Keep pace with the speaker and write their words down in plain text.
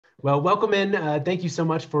Well, welcome in. Thank you so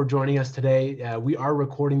much for joining us today. We are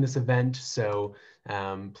recording this event, so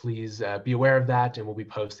please be aware of that, and we'll be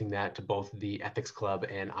posting that to both the Ethics Club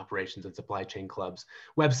and Operations and Supply Chain Club's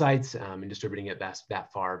websites and distributing it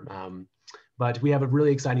that far. But we have a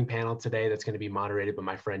really exciting panel today that's going to be moderated by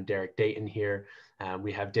my friend Derek Dayton here.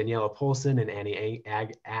 We have Daniela Poulson and Annie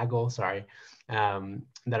Agle,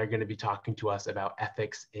 that are going to be talking to us about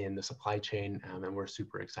ethics in the supply chain, and we're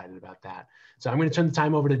super excited about that. So I'm going to turn the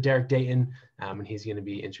time over to Derek Dayton, and he's going to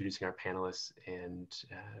be introducing our panelists and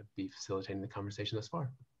be facilitating the conversation thus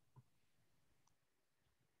far.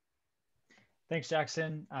 Thanks,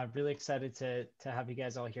 Jackson. Really excited to have you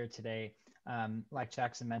guys all here today. Like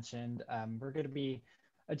Jackson mentioned, we're going to be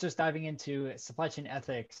just diving into supply chain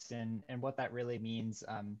ethics and what that really means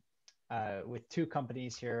with two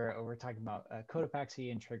companies here. We're talking about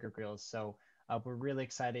Cotopaxi and Traeger Grills. So we're really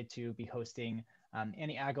excited to be hosting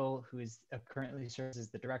Annie Agle, who is currently serves as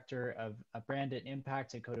the Director of Brand and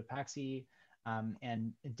Impact at Cotopaxi,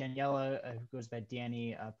 and Daniela, who goes by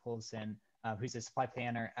Danny Poulson, who's a supply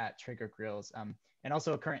planner at Traeger Grills, and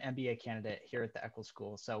also a current MBA candidate here at the Eccles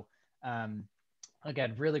School. So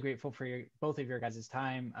again, really grateful for both of your guys'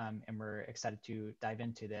 time, and we're excited to dive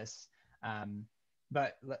into this.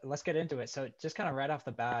 But let's get into it. So just kind of right off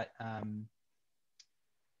the bat,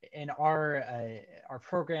 in our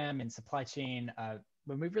program in supply chain,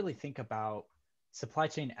 when we really think about supply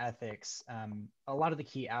chain ethics, a lot of the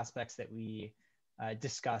key aspects that we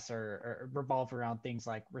discuss or revolve around things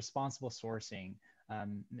like responsible sourcing,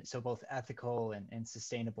 so both ethical and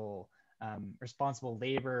sustainable, responsible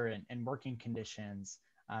labor and working conditions,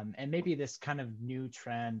 and maybe this kind of new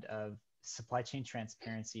trend of supply chain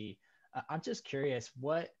transparency. I'm just curious,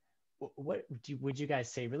 what would you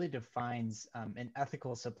guys say really defines an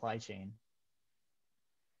ethical supply chain?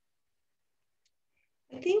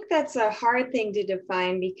 I think that's a hard thing to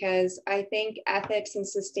define because I think ethics and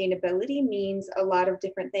sustainability means a lot of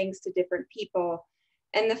different things to different people.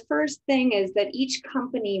 And the first thing is that each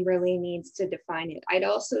company really needs to define it. I'd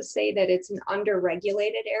also say that it's an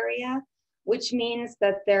under-regulated area, which means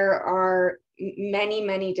that there are many,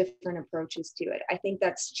 many different approaches to it. I think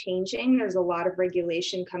that's changing. There's a lot of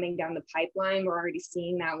regulation coming down the pipeline. We're already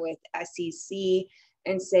seeing that with SEC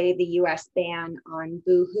and say the US ban on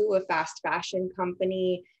Boohoo, a fast fashion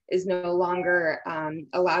company, is no longer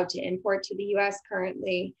allowed to import to the US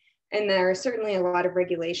currently. And there are certainly a lot of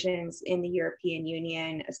regulations in the European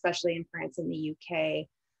Union, especially in France and the UK.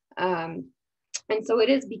 And so it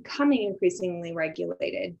is becoming increasingly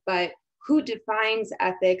regulated, but who defines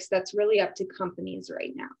ethics? That's really up to companies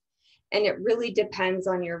right now. And it really depends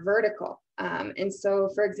on your vertical. And so,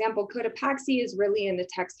 for example, Cotopaxi is really in the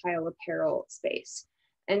textile apparel space.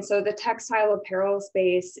 And so the textile apparel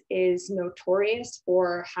space is notorious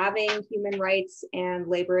for having human rights and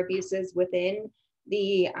labor abuses within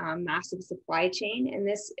the massive supply chain. And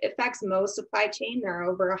this affects most supply chain. There are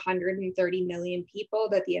over 130 million people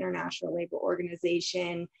that the International Labor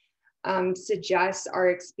Organization suggests are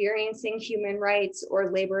experiencing human rights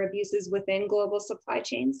or labor abuses within global supply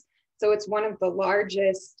chains. So it's one of the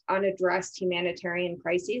largest unaddressed humanitarian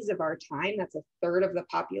crises of our time. That's a third of the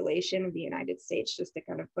population of the United States, just to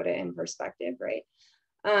kind of put it in perspective, right?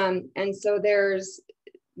 And so there's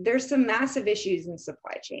some massive issues in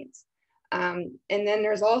supply chains. And then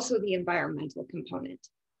there's also the environmental component.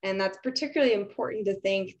 And that's particularly important to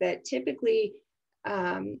think that typically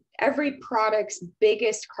every product's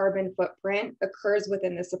biggest carbon footprint occurs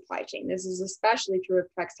within the supply chain. This is especially true of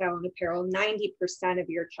textile and apparel. 90% of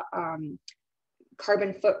your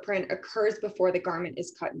carbon footprint occurs before the garment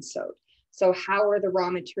is cut and sewed. So how are the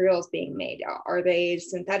raw materials being made? Are they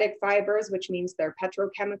synthetic fibers, which means they're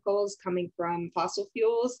petrochemicals coming from fossil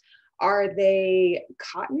fuels? Are they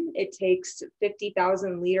cotton? It takes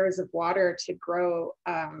 50,000 liters of water to grow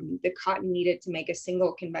the cotton needed to make a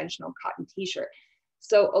single conventional cotton t-shirt.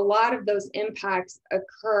 So a lot of those impacts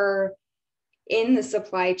occur in the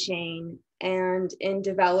supply chain and in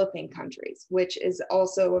developing countries, which is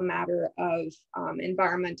also a matter of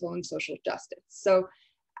environmental and social justice. So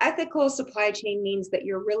ethical supply chain means that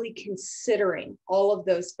you're really considering all of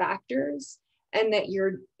those factors and that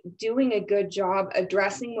you're doing a good job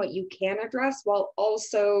addressing what you can address while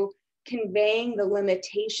also conveying the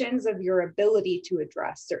limitations of your ability to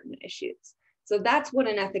address certain issues. So that's what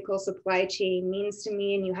an ethical supply chain means to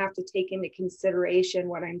me. And you have to take into consideration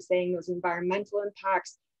what I'm saying, those environmental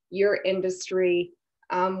impacts, your industry,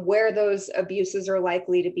 where those abuses are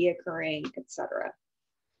likely to be occurring, et cetera.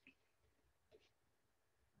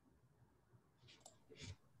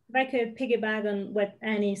 If I could piggyback on what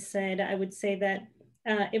Annie said, I would say that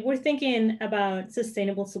if we're thinking about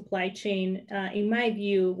sustainable supply chain, in my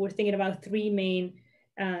view, we're thinking about three main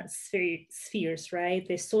spheres, right?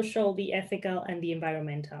 The social, the ethical, and the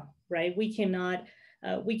environmental, right? We cannot,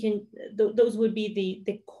 those would be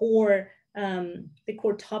the core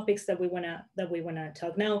topics that we wanna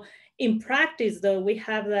talk. Now, in practice, though, we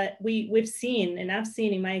have that we've seen, and I've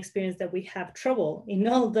seen in my experience that we have trouble in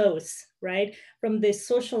all those, right? From the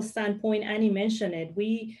social standpoint, Annie mentioned it.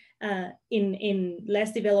 We in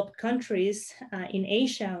less developed countries, in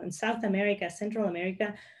Asia, in South America, Central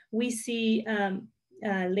America, we see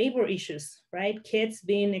labor issues, right? Kids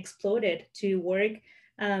being exploited to work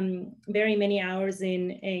very many hours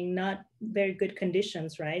in not very good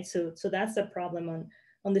conditions, right? So that's a problem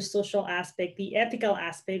on the social aspect. The ethical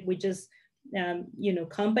aspect, we just,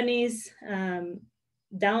 companies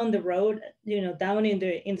down the road, down in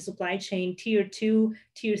the supply chain, tier 2,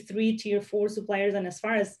 tier 3, tier 4 suppliers, and as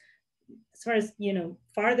far as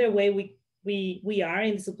farther away we are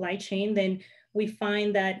in the supply chain, then we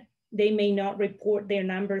find that they may not report their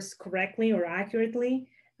numbers correctly or accurately,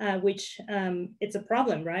 which it's a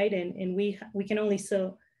problem, right? And we can only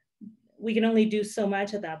do so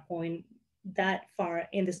much at that point, that far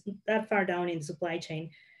down in the supply chain.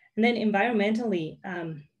 And then environmentally,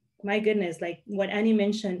 my goodness, like what Annie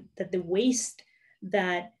mentioned, that the waste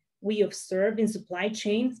that we observe in supply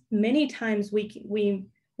chains, many times we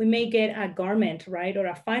may get a garment, right, or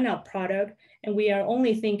a final product, and we are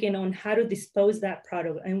only thinking on how to dispose that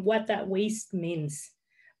product and what that waste means.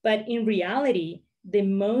 But in reality, the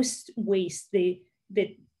most waste, the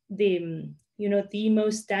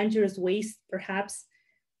most dangerous waste perhaps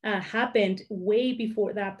happened way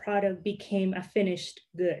before that product became a finished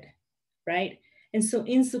good, right? And so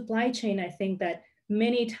in supply chain, I think that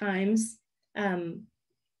many times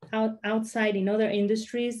outside in other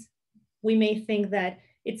industries, we may think that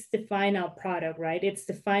it's the final product, right? It's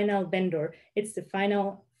the final vendor, it's the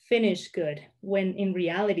final finished good, when in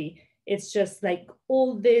reality, it's just like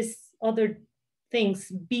all these other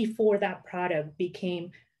things before that product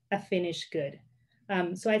became a finished good.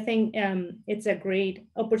 So I think it's a great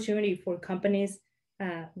opportunity for companies,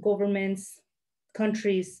 governments,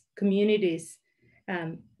 countries, communities,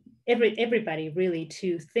 everybody really,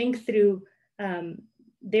 to think through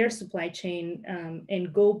their supply chain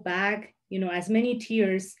and go back, as many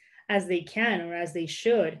tiers as they can or as they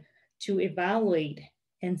should, to evaluate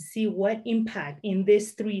and see what impact in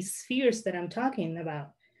these three spheres that I'm talking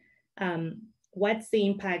about. What's the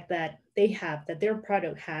impact that they have, that their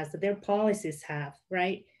product has, that their policies have,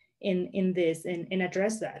 right, in this, and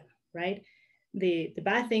address that, right? The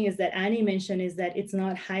bad thing is that Annie mentioned is that it's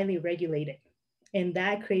not highly regulated, and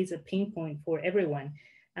that creates a pain point for everyone.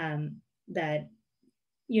 That,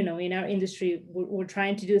 in our industry, we're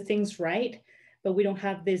trying to do things right, but we don't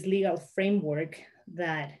have this legal framework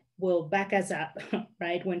that will back us up,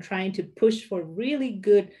 right, when trying to push for really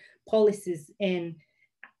good policies and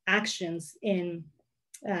actions in,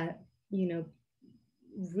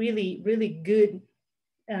 really good,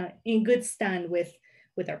 in good stand with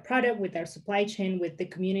our product, with our supply chain, with the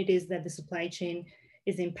communities that the supply chain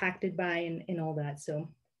is impacted by, and all that. So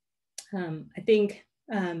I think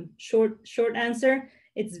short answer,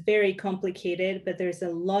 it's very complicated, but there's a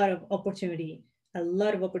lot of opportunity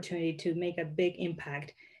to make a big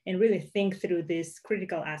impact and really think through this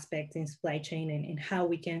critical aspect in supply chain and how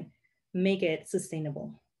we can make it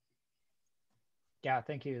sustainable. Yeah,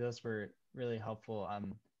 thank you. Those were really helpful.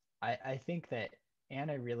 I think that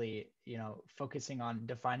Anna really, focusing on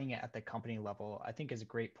defining it at the company level, I think is a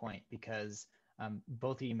great point, because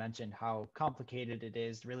both of you mentioned how complicated it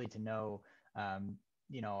is really to know,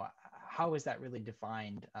 how is that really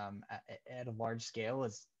defined at a large scale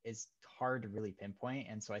is hard to really pinpoint.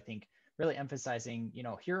 And so I think really emphasizing,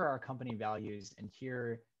 here are our company values, and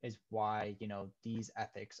here is why, these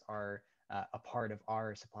ethics are a part of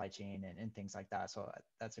our supply chain and things like that. So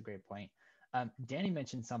that's a great point. Danny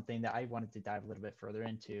mentioned something that I wanted to dive a little bit further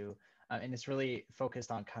into, and it's really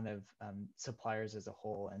focused on kind of suppliers as a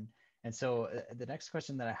whole. And so the next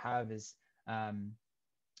question that I have is,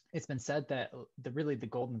 it's been said that the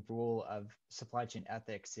golden rule of supply chain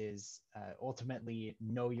ethics is ultimately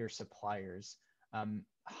know your suppliers.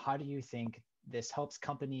 How do you think this helps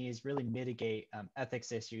companies really mitigate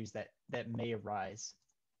ethics issues that may arise?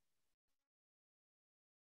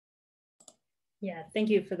 Yeah, thank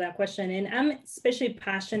you for that question. And I'm especially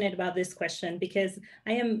passionate about this question because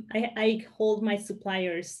I hold my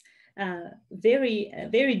suppliers very,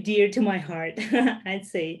 very dear to my heart, I'd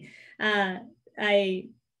say.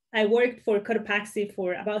 I worked for Cotopaxi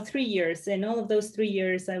for about 3 years, and all of those 3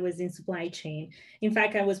 years I was in supply chain. In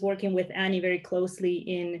fact, I was working with Annie very closely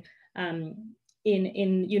in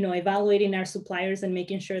evaluating our suppliers and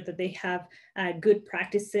making sure that they have good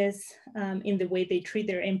practices in the way they treat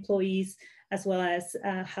their employees, as well as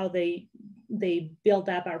how they build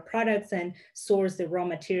up our products and source the raw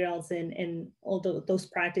materials and all those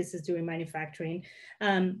practices during manufacturing.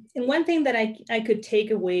 And one thing that I could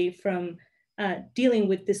take away from dealing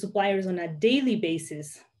with the suppliers on a daily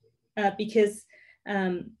basis, because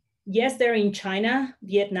yes, they're in China,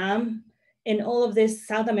 Vietnam, and all of this,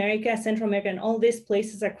 South America, Central America, and all these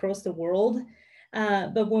places across the world.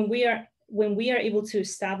 But when we are able to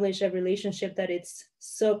establish a relationship that it's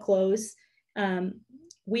so close,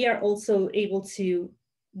 we are also able to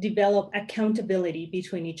develop accountability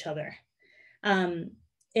between each other. Something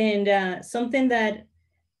that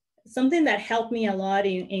helped me a lot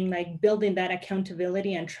in like building that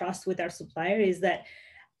accountability and trust with our supplier is that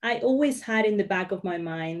I always had in the back of my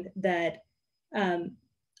mind that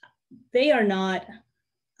they are not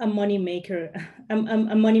a money maker,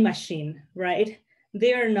 a money machine, right?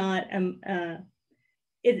 They are not,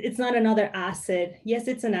 it's not another asset. Yes,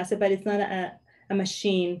 it's an asset, but it's not a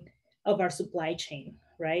machine of our supply chain,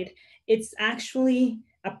 right? It's actually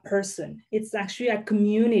a person. It's actually a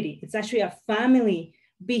community. It's actually a family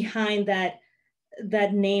behind that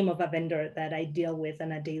name of a vendor that I deal with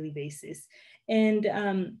on a daily basis. And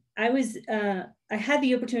I had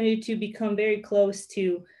the opportunity to become very close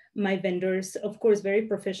to my vendors, of course, very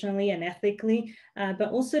professionally and ethically,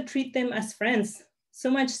 but also treat them as friends.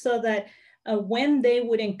 So much so that when they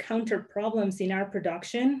would encounter problems in our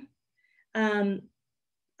production, I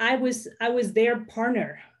was their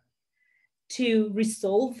partner to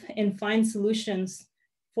resolve and find solutions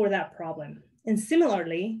for that problem. And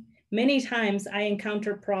similarly, many times I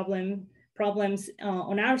encounter problems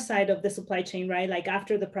on our side of the supply chain, right? Like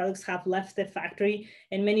after the products have left the factory,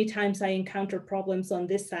 and many times I encounter problems on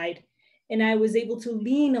this side, and I was able to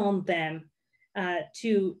lean on them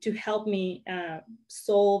to help me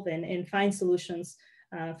solve and find solutions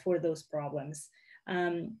for those problems.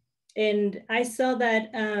 And I saw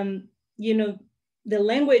that, the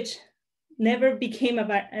language never became a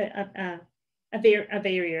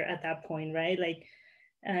barrier at that point, right? Like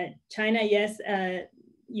China, yes,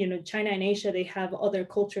 China and Asia, they have other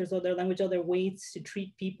cultures, other language, other ways to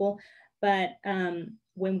treat people. But when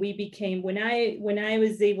I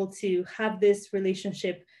was able to have this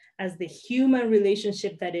relationship as the human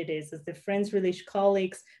relationship that it is, as the friends,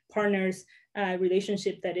 colleagues, partners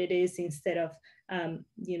relationship that it is, instead of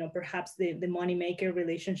perhaps the money maker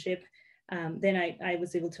relationship, then I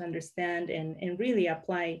was able to understand and really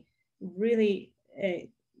apply, really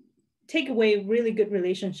take away really good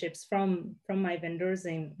relationships from my vendors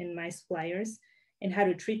and my suppliers, and how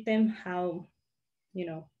to treat them, how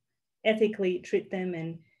ethically treat them,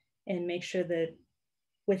 and make sure that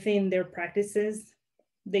within their practices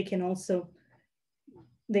they can also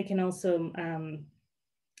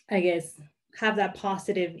I guess have that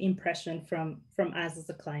positive impression from us as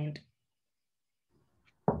a client.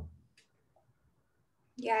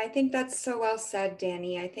 Yeah, I think that's so well said,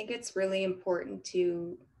 Danny. I think it's really important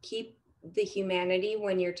to keep the humanity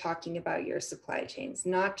when you're talking about your supply chains,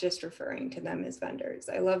 not just referring to them as vendors.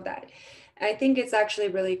 I love that. I think it's actually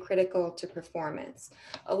really critical to performance.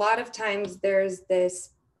 A lot of times there's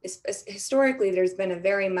this, historically, there's been a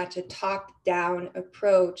very much a top-down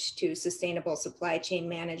approach to sustainable supply chain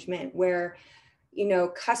management where,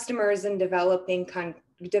 customers in developed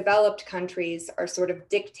countries are sort of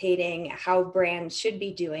dictating how brands should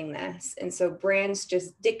be doing this. And so brands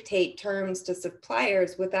just dictate terms to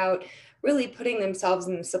suppliers without really putting themselves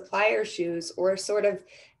in the supplier's shoes, or sort of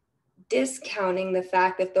discounting the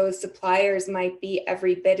fact that those suppliers might be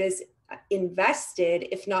every bit as invested,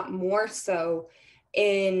 if not more so,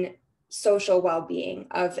 in social well-being,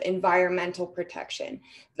 of environmental protection,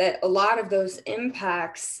 that a lot of those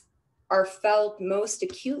impacts are felt most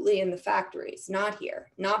acutely in the factories, not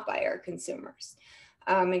here, not by our consumers.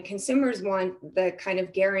 And consumers want the kind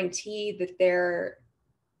of guarantee that their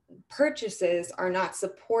purchases are not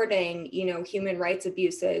supporting, human rights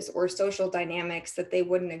abuses or social dynamics that they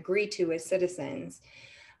wouldn't agree to as citizens.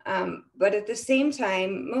 But at the same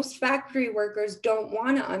time, most factory workers don't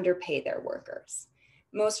want to underpay their workers.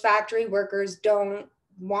 Most factory workers don't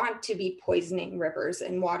want to be poisoning rivers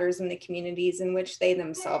and waters in the communities in which they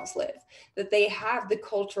themselves live, that they have the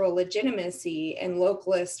cultural legitimacy and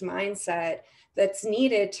localist mindset that's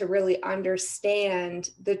needed to really understand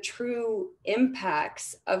the true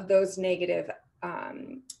impacts of those negative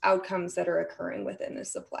outcomes that are occurring within the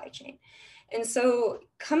supply chain. And so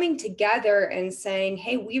coming together and saying,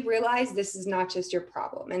 hey, we realize this is not just your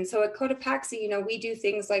problem. And so at Cotopaxi, we do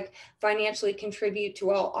things like financially contribute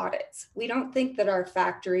to all audits. We don't think that our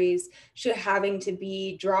factories should having to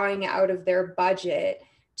be drawing out of their budget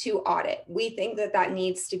to audit. We think that that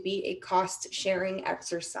needs to be a cost sharing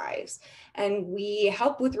exercise. And we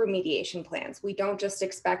help with remediation plans. We don't just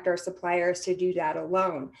expect our suppliers to do that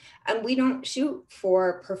alone. And we don't shoot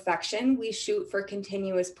for perfection. We shoot for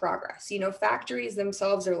continuous progress. Factories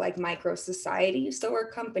themselves are like micro societies. So are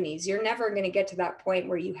companies. You're never going to get to that point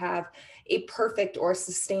where you have a perfect or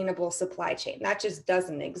sustainable supply chain. That just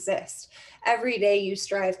doesn't exist. Every day you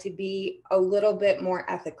strive to be a little bit more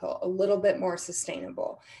ethical, a little bit more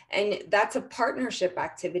sustainable. And that's a partnership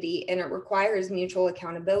activity, and it requires mutual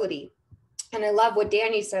accountability. And I love what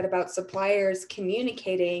Danny said about suppliers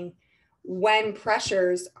communicating when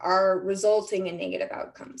pressures are resulting in negative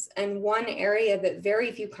outcomes. And one area that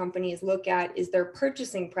very few companies look at is their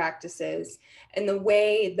purchasing practices and the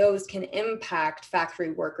way those can impact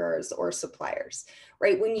factory workers or suppliers,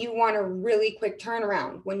 right? When you want a really quick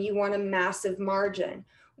turnaround, when you want a massive margin,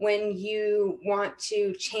 when you want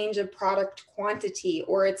to change a product quantity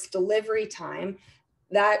or its delivery time,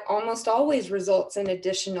 that almost always results in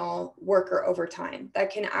additional worker overtime.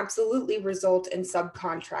 That can absolutely result in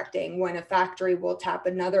subcontracting when a factory will tap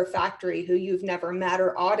another factory who you've never met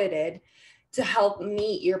or audited to help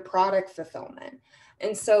meet your product fulfillment.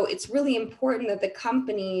 And so it's really important that the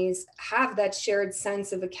companies have that shared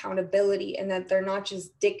sense of accountability and that they're not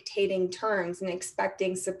just dictating terms and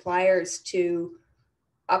expecting suppliers to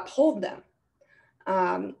uphold them.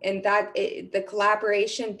 And that the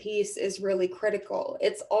collaboration piece is really critical.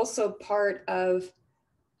 It's also part of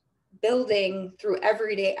building through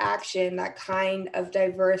everyday action that kind of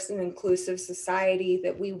diverse and inclusive society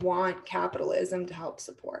that we want capitalism to help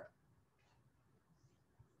support.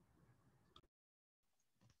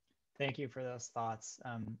 Thank you for those thoughts.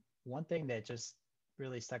 One thing that just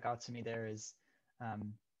really stuck out to me there is,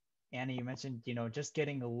 Annie, you mentioned, just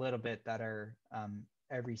getting a little bit better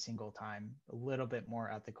every single time, a little bit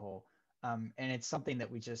more ethical. And it's something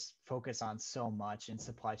that we just focus on so much in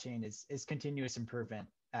supply chain is continuous improvement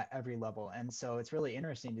at every level. And so it's really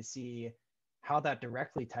interesting to see how that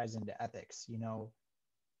directly ties into ethics.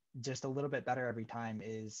 Just a little bit better every time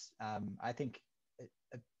is, I think,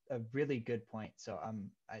 a really good point. So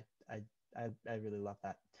I really love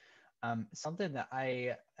that. Something that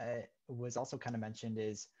I was also kind of mentioned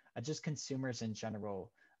is just consumers in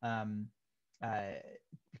general.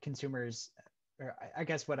 Consumers, or I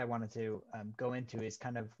guess what I wanted to go into is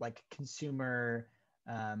kind of like consumer,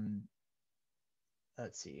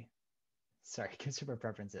 consumer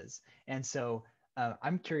preferences. And so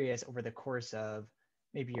I'm curious, over the course of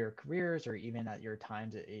maybe your careers or even at your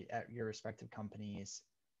times at your respective companies,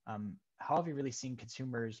 how have you really seen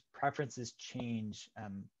consumers' preferences change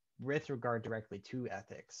with regard directly to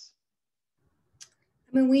ethics?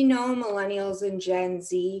 I mean, we know millennials and Gen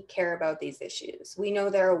Z care about these issues. We know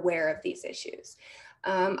they're aware of these issues.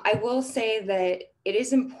 I will say that it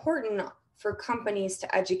is important for companies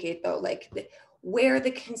to educate, though, where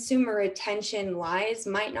the consumer attention lies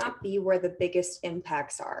might not be where the biggest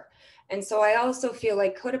impacts are. And so I also feel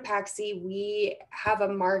like Cotopaxi, we have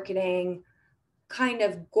a marketing kind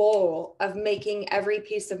of goal of making every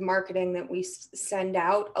piece of marketing that we send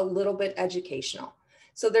out a little bit educational.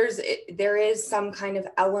 So there is some kind of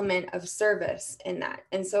element of service in that.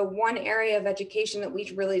 And so one area of education that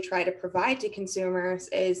we really try to provide to consumers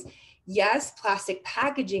is, yes, plastic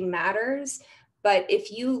packaging matters, but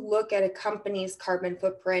if you look at a company's carbon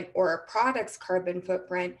footprint or a product's carbon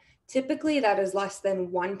footprint, typically that is less than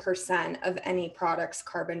 1% of any product's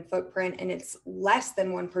carbon footprint, and it's less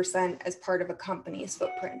than 1% as part of a company's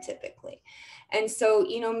footprint typically. And so,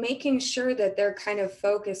 making sure that they're kind of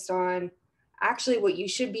focused on actually what you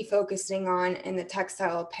should be focusing on in the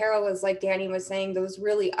textile apparel is, like Danny was saying, those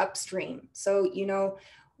really upstream. So,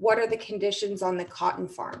 what are the conditions on the cotton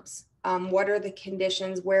farms? What are the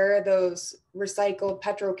conditions? Where are those recycled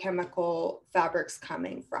petrochemical fabrics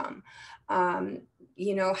coming from? How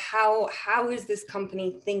is this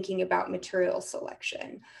company thinking about material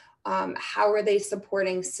selection? How are they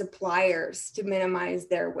supporting suppliers to minimize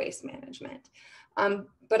their waste management?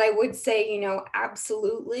 But I would say,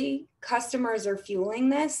 absolutely customers are fueling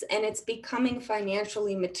this, and it's becoming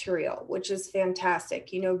financially material, which is fantastic.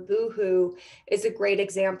 Boohoo is a great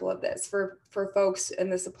example of this for folks in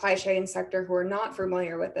the supply chain sector who are not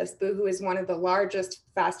familiar with this. Boohoo is one of the largest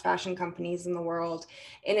fast fashion companies in the world.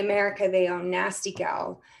 In America, they own Nasty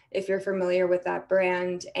Gal, if you're familiar with that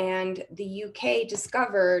brand. And the UK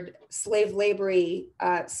discovered slave labor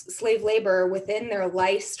within their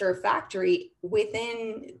Leicester factory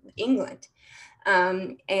within England.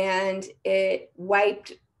 And it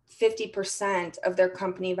wiped 50% of their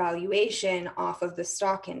company valuation off of the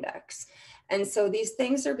stock index. And so these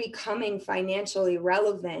things are becoming financially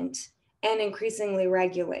relevant and increasingly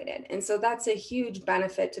regulated. And so that's a huge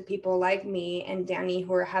benefit to people like me and Danny,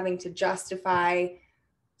 who are having to justify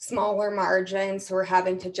smaller margins, who are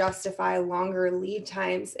having to justify longer lead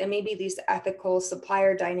times, and maybe these ethical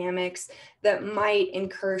supplier dynamics that might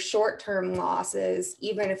incur short-term losses,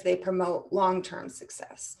 even if they promote long-term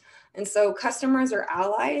success. And so customers are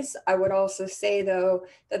allies. I would also say, though,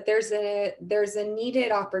 that there's a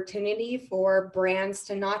needed opportunity for brands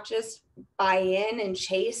to not just buy in and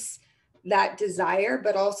chase that desire,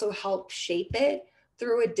 but also help shape it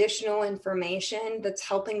through additional information that's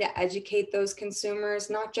helping to educate those consumers,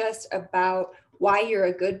 not just about why you're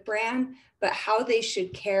a good brand, but how they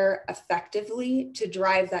should care effectively to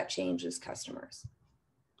drive that change as customers.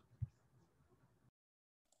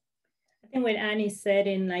 I think what Annie said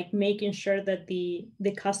in like making sure that the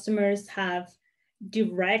customers have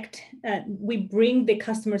direct, we bring the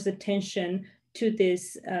customer's attention to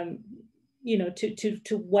this, to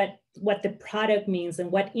what the product means and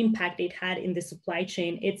what impact it had in the supply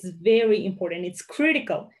chain. It's very important. It's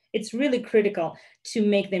critical. It's really critical to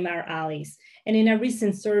make them our allies. And in a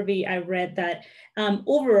recent survey, I read that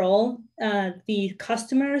overall, the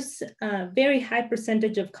customers, very high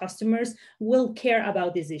percentage of customers will care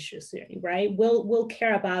about these issues, right? Will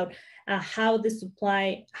care about how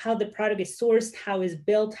the product is sourced, how it's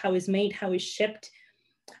built, how it's made, how it's shipped.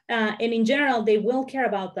 And in general, they will care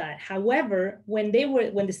about that. However, when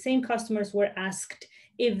the same customers were asked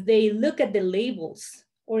if they look at the labels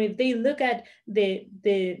or if they look at the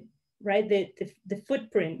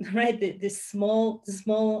footprint, right, the small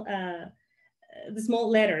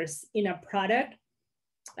letters in a product,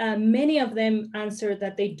 many of them answer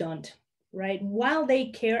that they don't, right? While they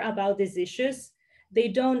care about these issues, they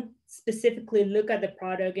don't specifically look at the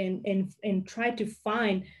product and try to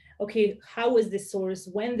find, okay, how was this sourced,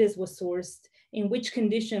 when this was sourced, in which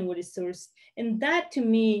condition was it sourced? And that to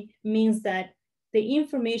me means that the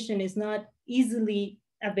information is not easily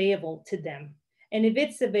available to them. And if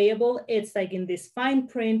it's available, it's like in this fine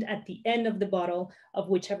print at the end of the bottle of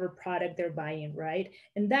whichever product they're buying, right?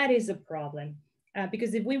 And that is a problem.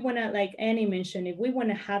 Because if we wanna, like Annie mentioned, if we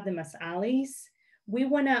wanna have them as allies, we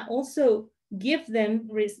wanna also give them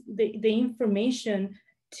the information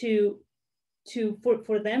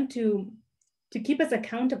for them to keep us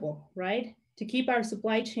accountable, right? To keep our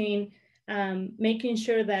supply chain, making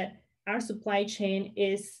sure that our supply chain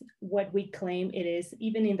is what we claim it is,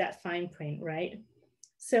 even in that fine print, right?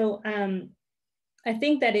 So I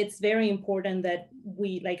think that it's very important that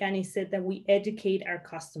we, like Annie said, that we educate our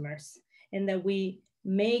customers and that we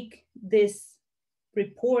make these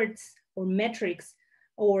reports or metrics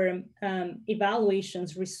or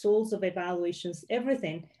evaluations, results of evaluations,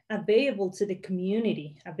 everything available to the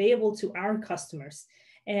community, available to our customers.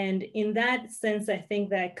 And in that sense, I think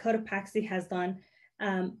that Cotopaxi has done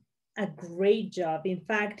a great job. In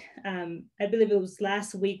fact, I believe it was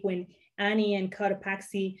last week when Annie and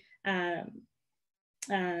Cotopaxi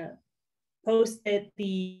posted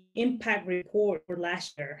the impact report for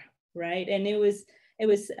last year, right? And it was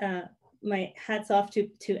my hats off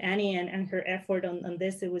to Annie and her effort on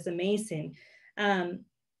this. It was amazing. And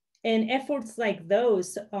efforts like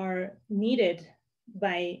those are needed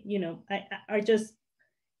by,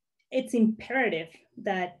 it's imperative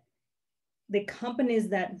that the companies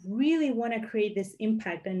that really want to create this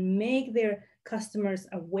impact and make their customers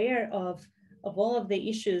aware of all of the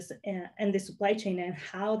issues and the supply chain and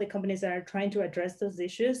how the companies are trying to address those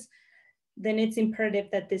issues, then it's imperative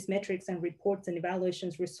that these metrics and reports and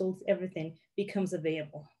evaluations, results, everything becomes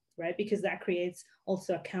available, right? Because that creates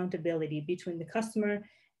also accountability between the customer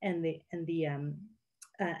and the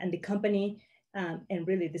company, and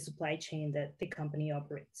really the supply chain that the company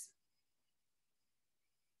operates.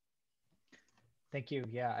 Thank you.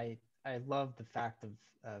 Yeah, I love the fact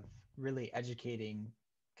of really educating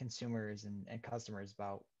consumers and customers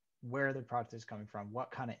about where their product is coming from,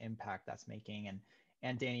 what kind of impact that's making.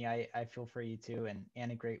 And Danny, I feel for you too,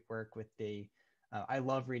 and a great work with the I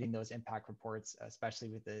love reading those impact reports, especially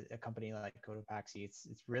with a company like Cotopaxi. It's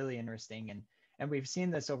really interesting, and we've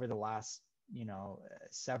seen this over the last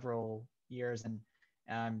several years, and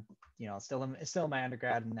still in my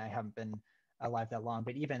undergrad, and I haven't been alive that long.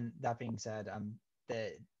 But even that being said,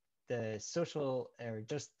 the social, or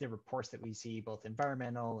just the reports that we see, both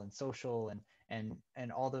environmental and social,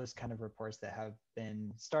 and all those kind of reports that have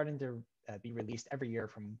been starting to be released every year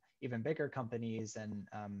from even bigger companies, and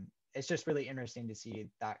it's just really interesting to see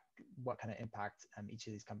that what kind of impact each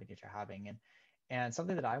of these companies are having. And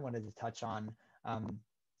something that I wanted to touch on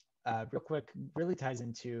real quick really ties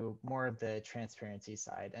into more of the transparency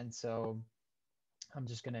side. And so I'm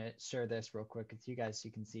just going to share this real quick with you guys so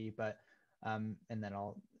you can see, but and then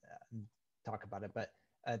I'll talk about it. But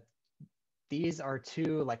these are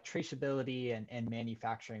two like traceability and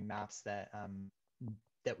manufacturing maps that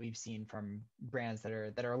that we've seen from brands that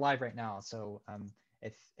are live right now. So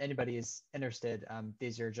if anybody is interested,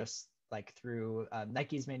 these are just like through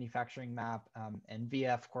Nike's manufacturing map, and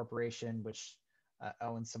VF Corporation, which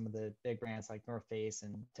owns some of the big brands like North Face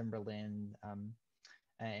and Timberland,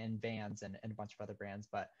 and Vans, and a bunch of other brands.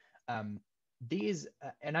 But these,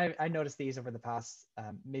 and I noticed these over the past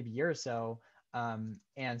maybe year or so.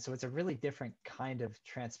 And so it's a really different kind of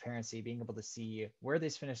transparency, being able to see where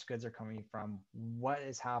these finished goods are coming from, what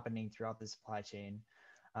is happening throughout the supply chain.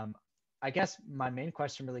 I guess my main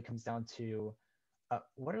question really comes down to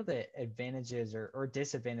what are the advantages or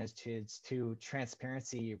disadvantages to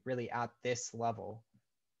transparency really at this level?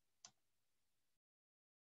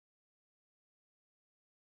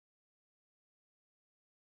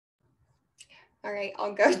 All right,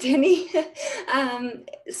 I'll go, Denny.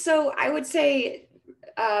 So I would say,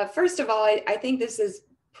 first of all, I think this is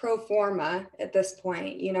pro forma at this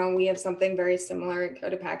point. We have something very similar at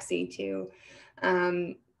Cotopaxi too.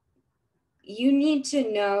 You need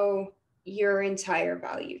to know your entire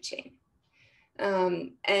value chain.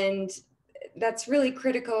 And that's really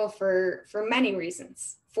critical for many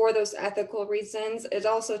reasons. For those ethical reasons, it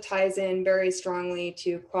also ties in very strongly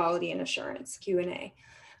to quality and assurance, Q&A.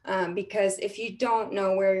 Because if you don't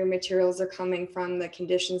know where your materials are coming from, the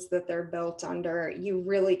conditions that they're built under, you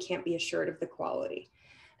really can't be assured of the quality.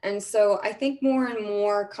 And so I think more and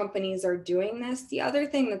more companies are doing this. The other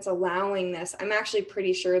thing that's allowing this, I'm actually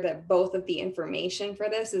pretty sure that both of the information for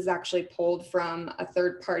this is actually pulled from a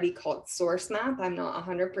third party called SourceMap. I'm not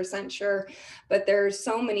 100% sure, but there's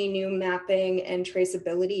so many new mapping and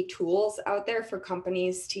traceability tools out there for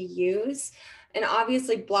companies to use. And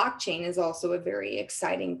obviously blockchain is also a very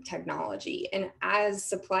exciting technology. And as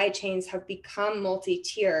supply chains have become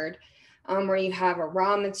multi-tiered, where you have a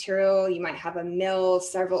raw material, you might have a mill,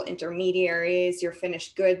 several intermediaries, your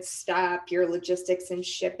finished goods step, your logistics and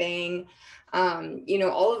shipping,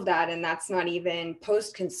 all of that. And that's not even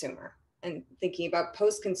post-consumer, and thinking about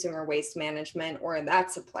post-consumer waste management or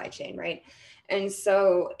that supply chain, right? And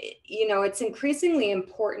so, it's increasingly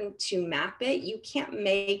important to map it. You can't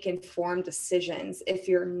make informed decisions if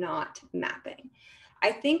you're not mapping.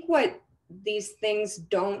 I think what these things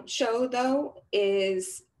don't show, though,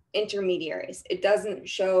 is intermediaries. It doesn't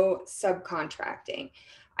show subcontracting.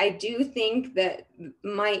 I do think that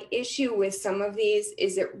my issue with some of these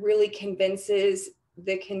is it really convinces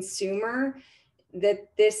the consumer that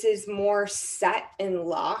this is more set and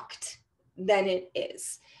locked than it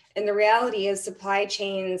is. And the reality is supply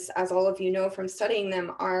chains, as all of you know from studying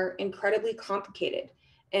them, are incredibly complicated.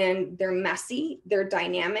 And they're messy, they're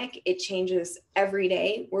dynamic, it changes every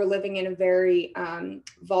day. We're living in a very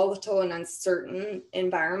volatile and uncertain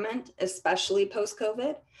environment, especially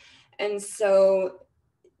post-COVID. And so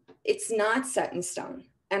it's not set in stone.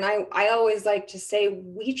 And I always like to say,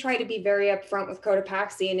 we try to be very upfront with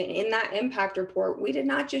Cotopaxi, and in that impact report, we did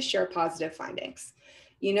not just share positive findings.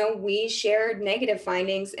 We shared negative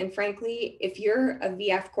findings. And frankly, if you're a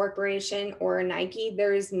VF Corporation or a Nike,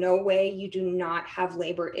 there is no way you do not have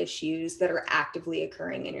labor issues that are actively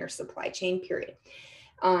occurring in your supply chain, period.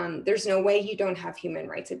 There's no way you don't have human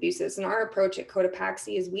rights abuses. And our approach at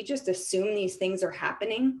Cotopaxi is we just assume these things are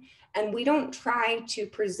happening, and we don't try to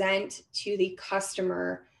present to the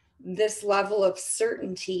customer this level of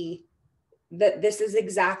certainty that this is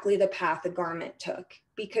exactly the path the garment took,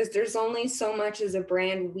 because there's only so much as a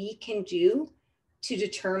brand we can do to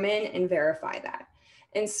determine and verify that.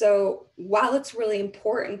 And so while it's really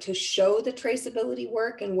important to show the traceability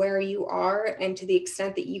work and where you are, and to the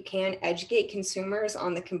extent that you can educate consumers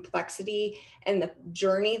on the complexity and the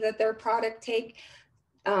journey that their product takes,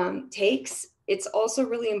 it's also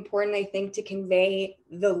really important, I think, to convey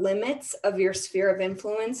the limits of your sphere of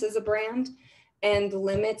influence as a brand. and the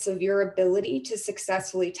limits of your ability to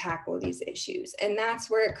successfully tackle these issues. And that's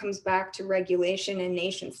where it comes back to regulation and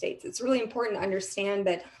nation states. It's really important to understand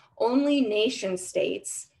that only nation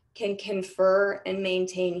states can confer and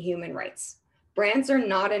maintain human rights. Brands are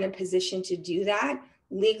not in a position to do that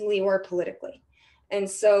legally or politically. And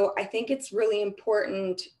so I think it's really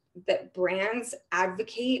important that brands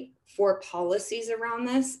advocate for policies around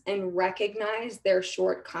this and recognize their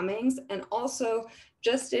shortcomings, and also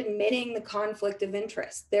just admitting the conflict of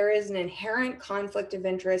interest. There is an inherent conflict of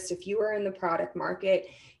interest. If you are in the product market,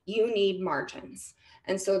 you need margins.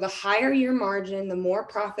 And so the higher your margin, the more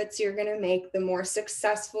profits you're going to make, the more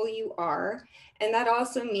successful you are. And that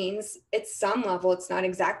also means at some level, it's not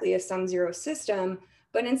exactly a sum zero system,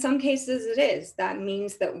 but in some cases it is. That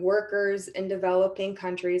means that workers in developing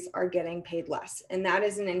countries are getting paid less. And that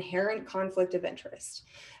is an inherent conflict of interest.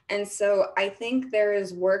 And so I think there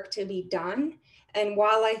is work to be done. And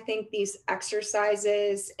while I think these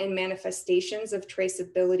exercises and manifestations of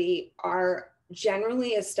traceability are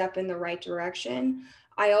generally a step in the right direction,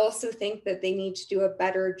 I also think that they need to do a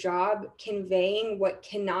better job conveying what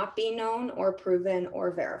cannot be known or proven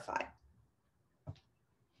or verified.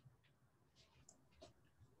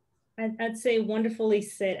 I'd say wonderfully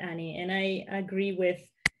said, Annie, and I agree with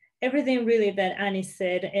everything really that Annie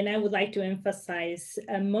said. And I would like to emphasize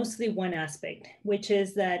mostly one aspect, which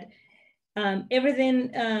is that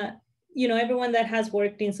everything, everyone that has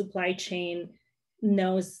worked in supply chain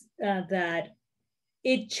knows that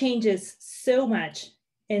it changes so much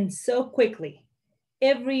and so quickly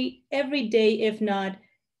every day, if not,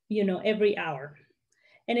 every hour.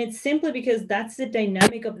 And it's simply because that's the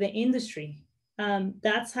dynamic of the industry.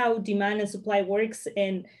 That's how demand and supply works,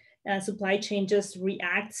 and supply chain just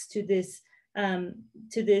reacts to this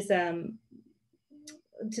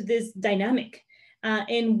dynamic.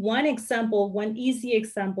 And one easy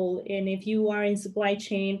example, and if you are in supply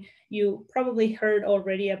chain, you probably heard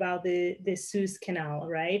already about the Suez Canal,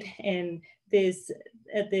 right? And this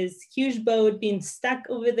huge boat being stuck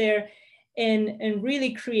over there, and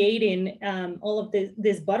really creating all of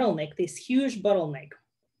this bottleneck, this huge bottleneck.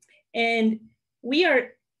 And we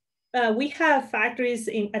have factories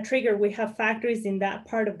at Traeger, we have factories in that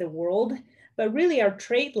part of the world, but really our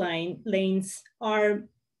trade lanes are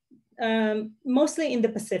mostly in the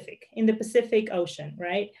Pacific Ocean,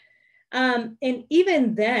 right? And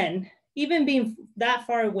even then, even being that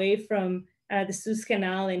far away from the Suez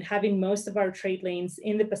Canal and having most of our trade lanes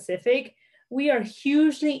in the Pacific, we are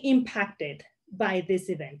hugely impacted by this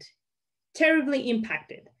event, terribly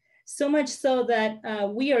impacted. So much so that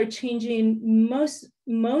we are changing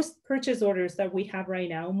most purchase orders that we have right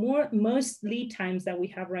now, most lead times that we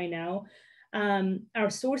have right now. Our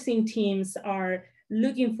sourcing teams are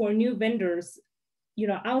looking for new vendors,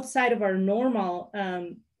 outside of our normal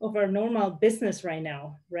business right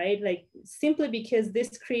now, right? Like simply because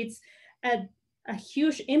this creates a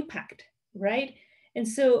huge impact, right? And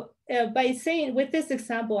so with this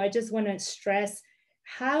example, I just want to stress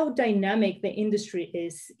how dynamic the industry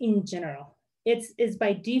is in general. It's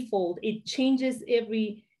by default, it changes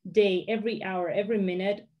every day, every hour, every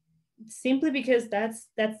minute, simply because that's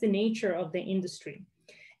the nature of the industry.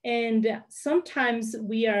 And sometimes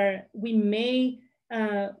we may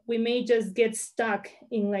just get stuck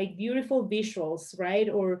in like beautiful visuals, right?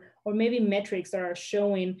 Or maybe metrics that are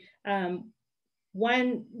showing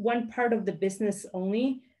one part of the business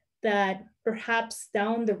only, that perhaps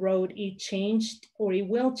down the road it changed or it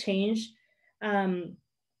will change. And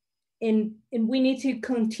we need to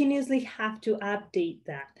continuously have to update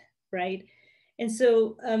that, right? And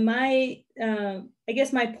so I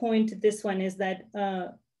guess my point to this one is that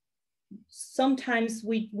sometimes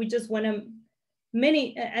we just want to,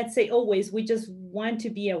 I'd say always, we just want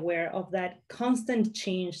to be aware of that constant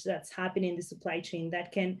change that's happening in the supply chain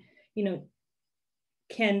that can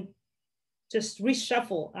just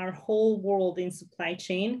reshuffle our whole world in supply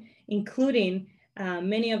chain, including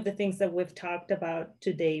many of the things that we've talked about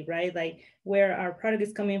today, right? Like where our product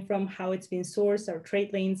is coming from, how it's being sourced, our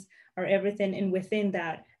trade lanes, our everything, and within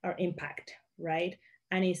that, our impact, right?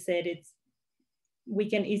 Annie said we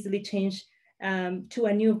can easily change to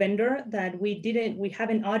a new vendor that we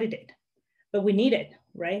haven't audited, but we need it,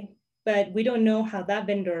 right? But we don't know how that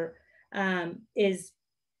vendor is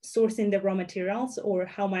sourcing the raw materials, or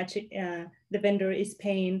how much the vendor is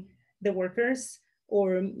paying the workers,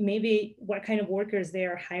 or maybe what kind of workers they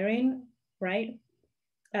are hiring, right?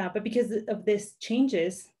 But because of these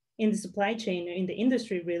changes in the supply chain, in the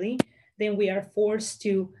industry really, then we are forced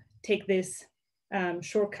to take this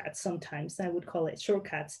shortcuts, sometimes I would call it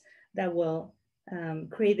shortcuts, that will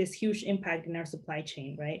create this huge impact in our supply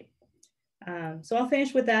chain, right? So I'll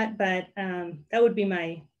finish with that, but that would be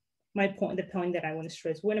my point, the point that I want to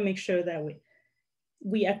stress. We want to make sure that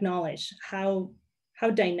we acknowledge how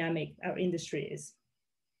dynamic our industry is.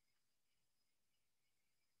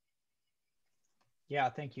 Yeah,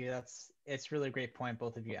 thank you. It's really a great point,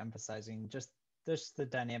 both of you emphasizing just the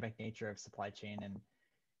dynamic nature of supply chain,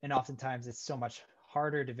 and oftentimes it's so much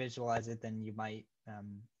harder to visualize it than you might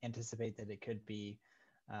anticipate that it could be.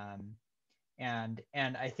 And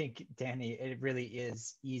I think, Danny, it really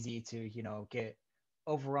is easy to, get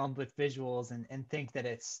overwhelmed with visuals and think that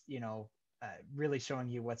it's, really showing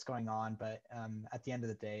you what's going on. But at the end of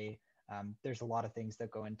the day, there's a lot of things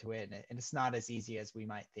that go into it, and it's not as easy as we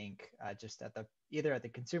might think, just either at the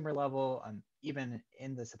consumer level, even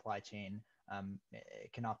in the supply chain.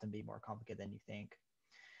 It can often be more complicated than you think.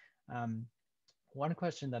 One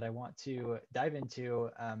question that I want to dive into,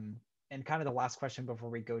 and kind of the last question before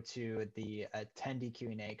we go to the attendee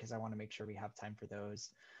Q&A, because I want to make sure we have time for those.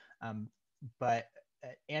 But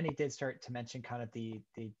Annie did start to mention kind of the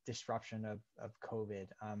disruption of COVID.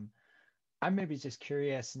 I'm maybe just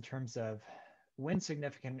curious in terms of when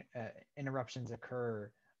significant interruptions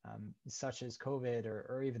occur, such as COVID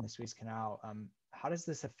or even the Suez Canal, how does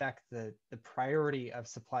this affect the priority of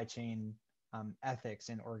supply chain ethics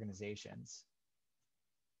in organizations?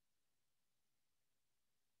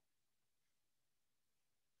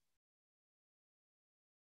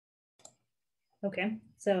 Okay,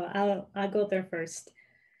 so I'll go there first.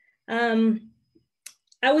 I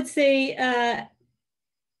would say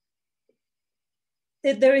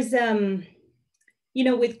there is,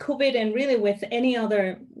 with COVID and really with any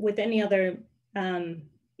other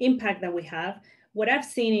impact that we have, what I've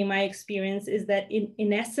seen in my experience is that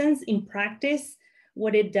in essence, in practice,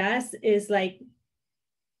 what it does is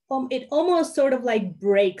it almost sort of like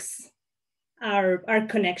breaks our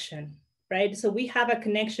connection, right? So we have a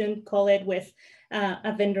connection, call it with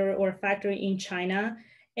a vendor or a factory in China.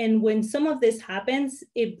 And when some of this happens,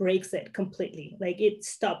 it breaks it completely. Like it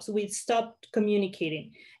stops, we stopped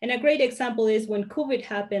communicating. And a great example is when COVID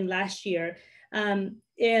happened last year,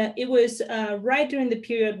 it was right during the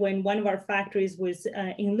period when one of our factories was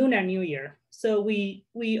in Lunar New Year. So we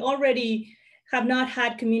already have not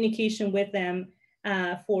had communication with them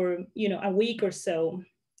for a week or so.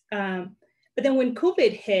 But then when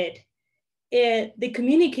COVID hit, the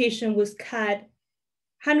communication was cut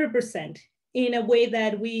 100% in a way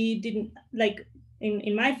that we didn't, like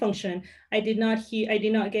in my function, I did not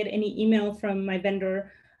get any email from my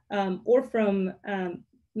vendor or from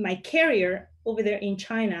my carrier over there in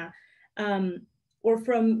China, or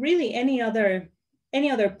from really any other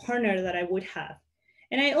partner that I would have.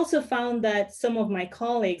 And I also found that some of my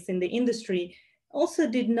colleagues in the industry also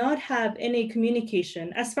did not have any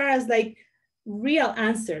communication as far as like real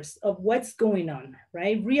answers of what's going on,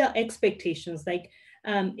 right? Real expectations, like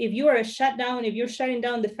if you are shut down, if you're shutting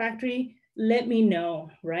down the factory, let me know,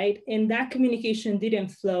 right? And that communication didn't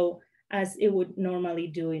flow as it would normally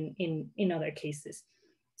do in other cases.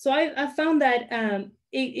 So I found that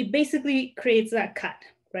it basically creates that cut,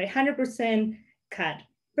 right? 100% cut.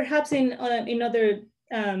 Perhaps in other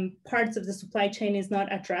parts of the supply chain is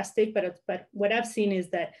not as drastic, but what I've seen is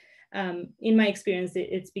that in my experience,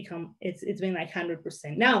 it's been like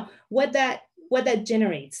 100%. Now, what that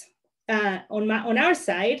generates on our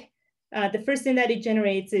side, the first thing that it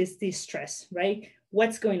generates is the stress, right?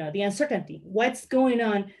 What's going on? The uncertainty. What's going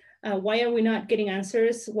on? Why are we not getting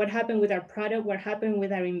answers? What happened with our product? What happened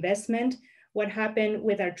with our investment? What happened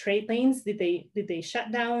with our trade lanes? Did they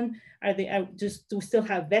shut down? Do we still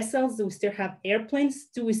have vessels? Do we still have airplanes?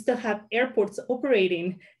 Do we still have airports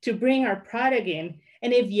operating to bring our product in?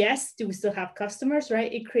 And if yes, do we still have customers,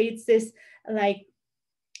 right? It creates this like,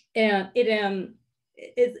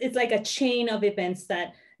 it's like a chain of events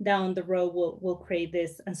that down the road will create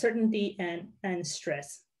this uncertainty and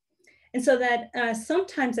stress. And so that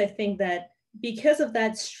sometimes I think that because of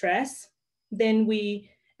that stress, then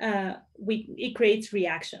it creates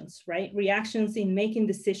reactions, right? Reactions in making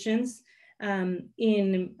decisions,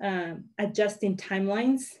 in adjusting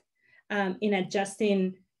timelines, in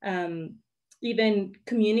adjusting even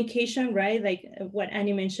communication, right? Like what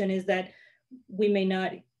Annie mentioned is that we may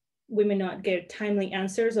not get timely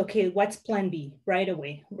answers. Okay, what's plan B right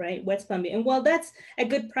away, right? What's plan B? And while that's a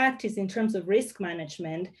good practice in terms of risk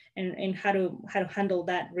management and how to handle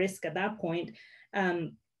that risk at that point,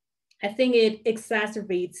 I think it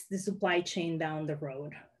exacerbates the supply chain down the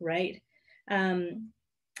road, right?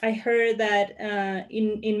 I heard that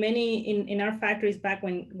in our factories back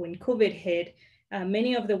when COVID hit,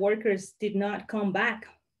 many of the workers did not come back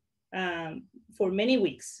for many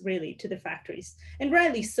weeks, really, to the factories, and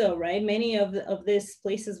rightly so, right? Many of these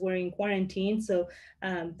places were in quarantine, so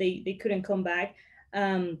they couldn't come back.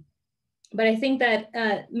 But I think that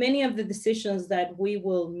many of the decisions that we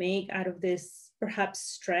will make out of this perhaps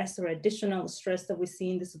stress or additional stress that we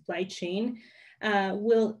see in the supply chain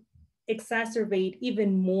will exacerbate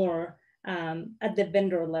even more at the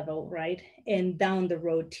vendor level, right? And down the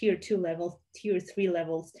road, tier 2 levels, tier 3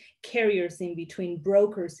 levels, carriers in between,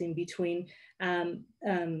 brokers in between,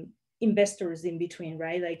 investors in between,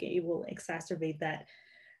 right? Like it will exacerbate that.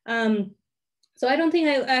 So I don't think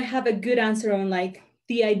I have a good answer on like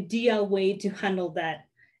the ideal way to handle that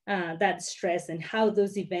that stress and how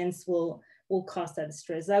those events will cause that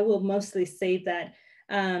stress. I will mostly say that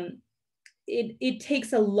it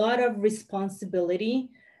takes a lot of responsibility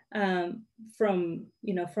from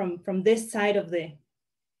this side of the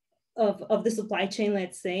supply chain,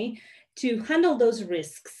 let's say, to handle those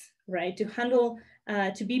risks, right? To handle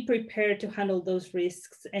to be prepared to handle those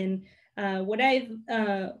risks. And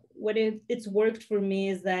it's worked for me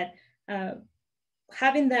is that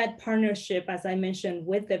having that partnership, as I mentioned,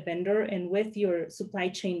 with the vendor and with your supply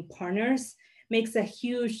chain partners makes a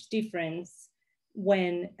huge difference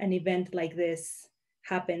when an event like this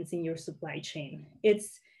happens in your supply chain.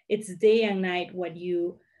 It's day and night what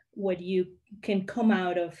you can come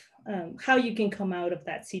out of, how you can come out of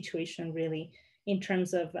that situation, really, in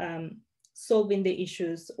terms of solving the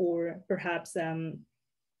issues, or perhaps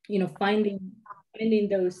finding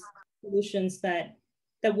those solutions that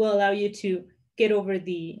will allow you to get over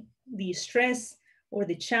the stress or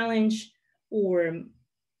the challenge, or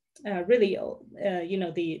really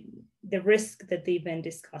the risk that they've been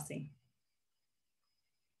discussing.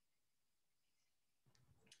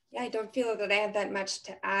 Yeah, I don't feel that I have that much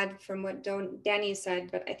to add from what Danny said,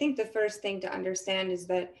 but I think the first thing to understand is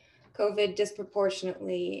that COVID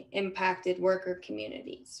disproportionately impacted worker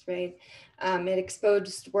communities, right? It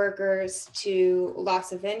exposed workers to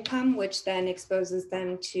loss of income, which then exposes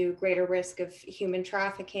them to greater risk of human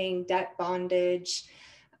trafficking, debt bondage,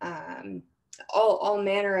 all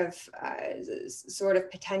manner of sort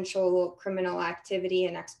of potential criminal activity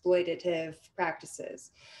and exploitative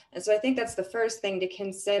practices. And so I think that's the first thing to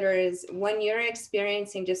consider is when you're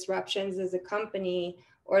experiencing disruptions as a company,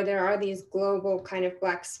 or there are these global kind of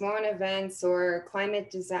black swan events or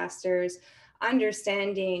climate disasters,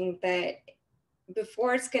 understanding that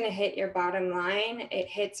before it's going to hit your bottom line, it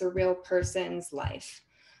hits a real person's life.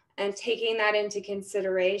 And taking that into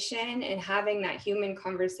consideration and having that human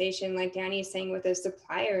conversation, like Danny is saying, with a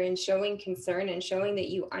supplier, and showing concern and showing that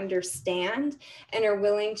you understand and are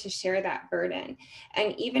willing to share that burden.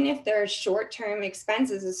 And even if there are short-term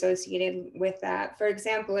expenses associated with that, for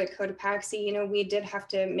example, at Cotopaxi, we did have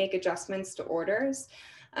to make adjustments to orders.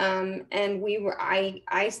 And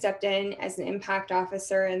I stepped in as an impact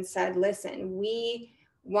officer and said, listen, we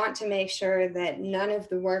want to make sure that none of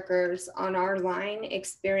the workers on our line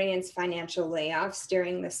experience financial layoffs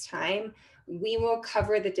during this time. We will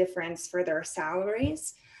cover the difference for their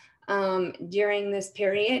salaries during this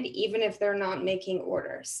period, even if they're not making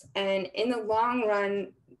orders. And in the long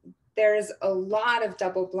run, there's a lot of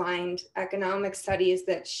double-blind economic studies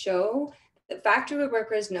that show that factory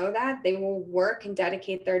workers know that they will work and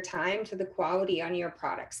dedicate their time to the quality on your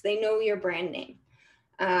products. They know your brand name.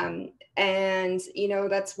 And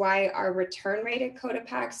that's why our return rate at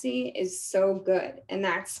Cotopaxi is so good. And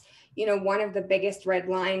that's, one of the biggest red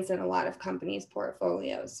lines in a lot of companies'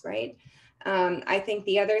 portfolios, right? I think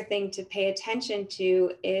the other thing to pay attention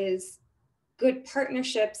to is good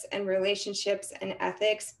partnerships and relationships and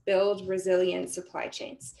ethics build resilient supply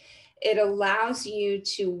chains. It allows you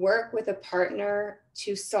to work with a partner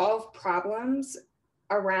to solve problems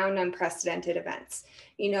around unprecedented events,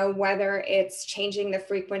 whether it's changing the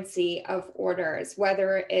frequency of orders,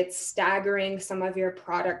 whether it's staggering some of your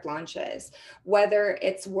product launches, whether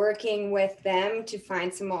it's working with them to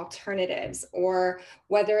find some alternatives, or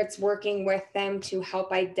whether it's working with them to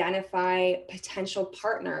help identify potential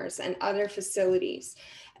partners and other facilities.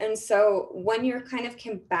 And so when you're kind of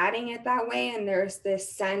combating it that way, and there's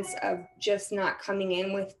this sense of just not coming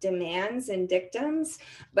in with demands and dictums,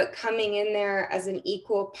 but coming in there as an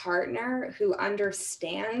equal partner who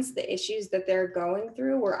understands the issues that they're going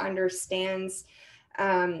through, or understands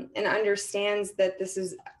that this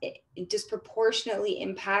is disproportionately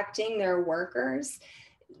impacting their workers,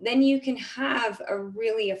 then you can have a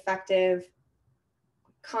really effective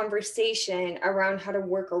conversation around how to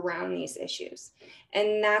work around these issues.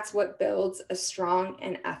 And that's what builds a strong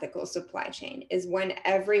and ethical supply chain, is when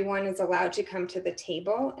everyone is allowed to come to the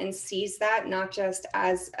table and sees that not just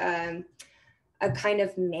as a kind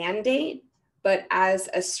of mandate, but as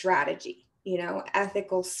a strategy,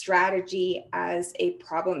 ethical strategy as a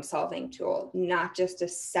problem-solving tool, not just a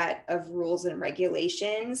set of rules and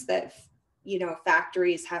regulations that,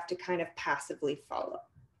 factories have to kind of passively follow.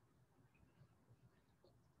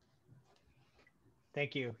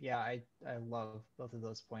 Thank you. Yeah, I love both of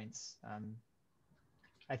those points.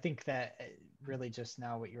 I think that really just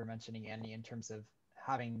now what you were mentioning, Annie, in terms of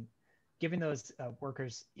giving those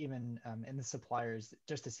workers, even in the suppliers,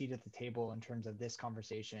 just a seat at the table in terms of this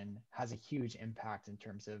conversation has a huge impact in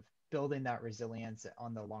terms of building that resilience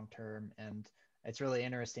on the long term. And it's really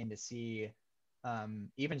interesting to see,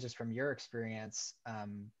 even just from your experience,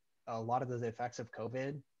 a lot of the effects of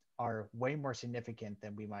COVID are way more significant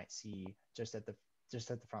than we might see just at the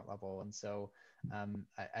front level. And so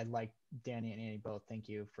I like Danny and Annie both. Thank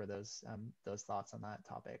you for those thoughts on that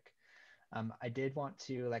topic. I did want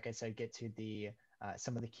to, like I said, get to the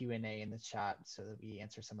some of the Q&A in the chat so that we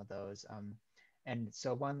answer some of those. And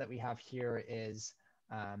so one that we have here is,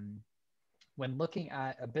 when looking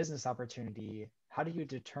at a business opportunity, how do you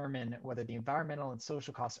determine whether the environmental and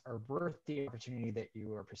social costs are worth the opportunity that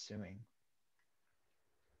you are pursuing?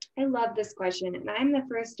 I love this question, and I'm the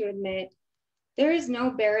first to admit there is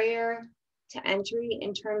no barrier to entry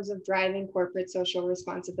in terms of driving corporate social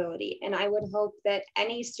responsibility. And I would hope that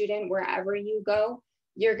any student, wherever you go,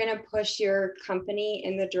 you're going to push your company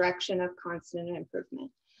in the direction of constant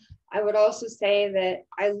improvement. I would also say that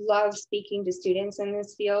I love speaking to students in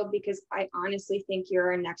this field because I honestly think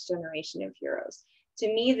you're our next generation of heroes. To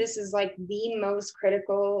me, this is like the most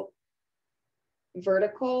critical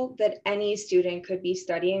vertical that any student could be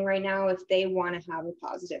studying right now if they want to have a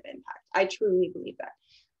positive impact. I truly believe that.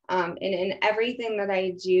 And in everything that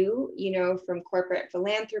I do, from corporate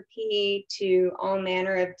philanthropy to all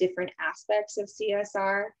manner of different aspects of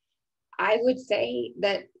CSR, I would say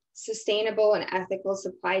that sustainable and ethical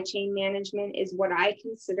supply chain management is what I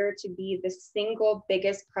consider to be the single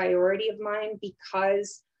biggest priority of mine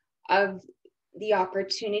because of the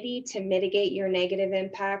opportunity to mitigate your negative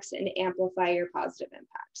impacts and amplify your positive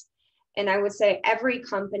impacts. And I would say every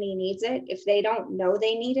company needs it. If they don't know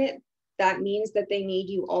they need it, that means that they need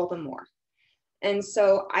you all the more. And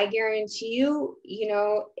so I guarantee you,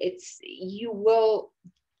 you will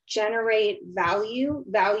generate value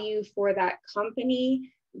for that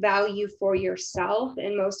company, value for yourself,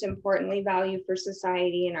 and most importantly, value for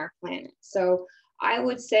society and our planet. So I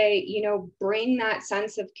would say, bring that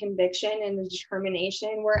sense of conviction and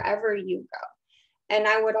determination wherever you go. And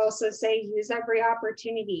I would also say, use every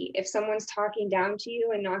opportunity. If someone's talking down to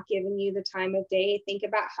you and not giving you the time of day, think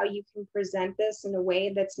about how you can present this in a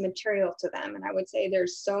way that's material to them. And I would say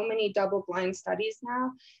there's so many double-blind studies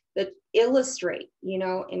now that illustrate,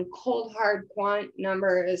 in cold, hard quant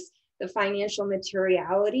numbers, the financial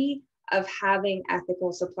materiality of having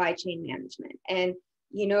ethical supply chain management. And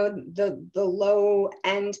the low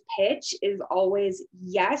end pitch is always,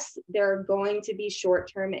 yes, there are going to be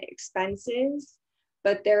short-term expenses,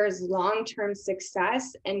 but there is long-term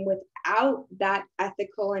success. And without that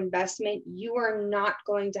ethical investment, you are not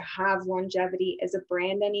going to have longevity as a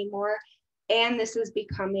brand anymore. And this is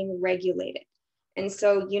becoming regulated. And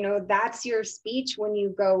so, that's your speech when you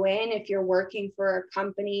go in, if you're working for a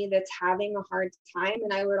company that's having a hard time.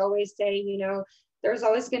 And I would always say, there's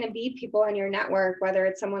always going to be people in your network, whether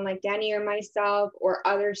it's someone like Danny or myself or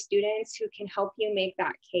other students who can help you make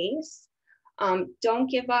that case.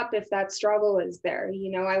 Don't give up if that struggle is there.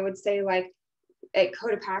 I would say, like, at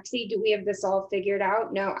Cotopaxi, do we have this all figured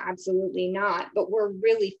out? No, absolutely not. But we're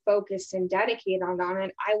really focused and dedicated on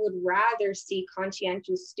it. I would rather see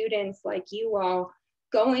conscientious students like you all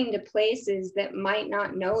going to places that might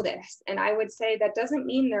not know this. And I would say that doesn't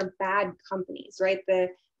mean they're bad companies, right?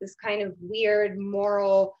 This kind of weird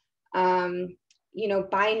moral,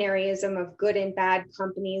 binaryism of good and bad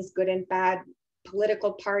companies, good and bad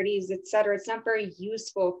political parties, et cetera. It's not very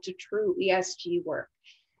useful to true ESG work.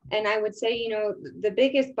 And I would say, the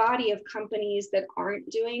biggest body of companies that aren't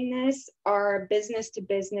doing this are business to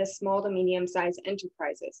business, small to medium sized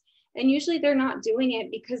enterprises. And usually they're not doing it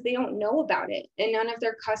because they don't know about it and none of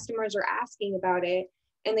their customers are asking about it.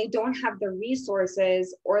 And they don't have the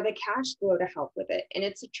resources or the cash flow to help with it. And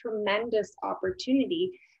it's a tremendous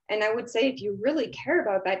opportunity. And I would say, if you really care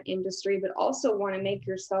about that industry, but also want to make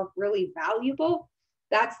yourself really valuable,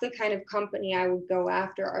 that's the kind of company I would go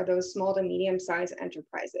after, are those small to medium-sized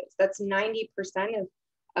enterprises. That's 90%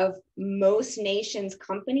 of most nations'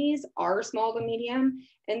 companies are small to medium.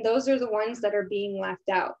 And those are the ones that are being left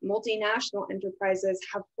out. Multinational enterprises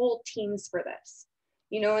have whole teams for this.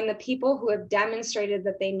 And the people who have demonstrated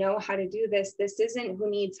that they know how to do this isn't who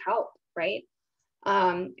needs help, right?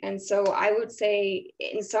 And so I would say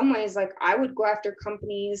in some ways, like I would go after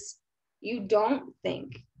companies you don't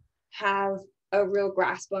think have a real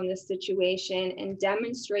grasp on this situation and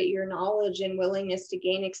demonstrate your knowledge and willingness to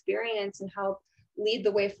gain experience and help lead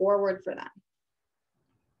the way forward for them.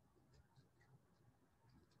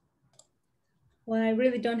 Well, I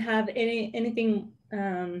really don't have anything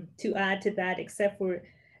to add to that, except for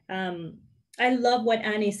I love what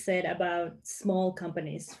Annie said about small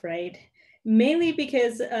companies, right? Mainly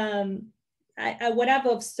because what I've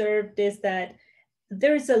observed is that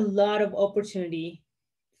there's a lot of opportunity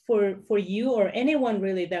for you or anyone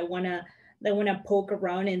really that wanna poke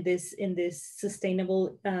around in this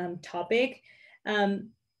sustainable topic. Um,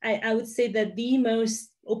 I would say that the most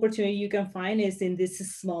opportunity you can find is in these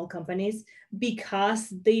small companies because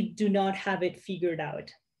they do not have it figured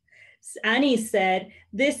out. Annie said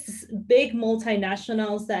this big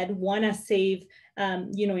multinationals that want to save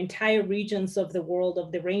entire regions of the world,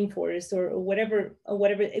 of the rainforest or whatever,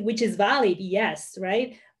 which is valid, yes,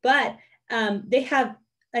 right? But they have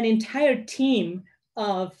an entire team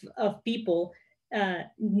of people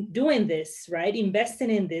doing this, right? Investing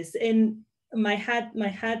in this. And my hat my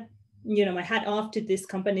hat off to these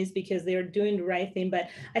companies because they're doing the right thing. But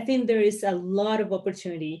I think there is a lot of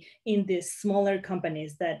opportunity in these smaller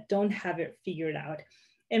companies that don't have it figured out.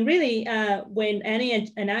 And really, when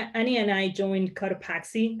Annie and I joined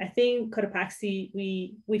Cotopaxi, I think Cotopaxi,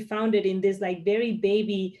 we found it in this like very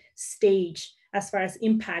baby stage as far as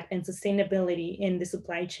impact and sustainability in the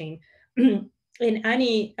supply chain. And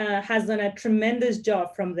Annie has done a tremendous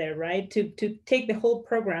job from there, right? To take the whole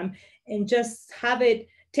program and just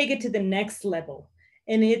take it to the next level.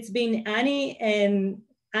 And it's been Annie and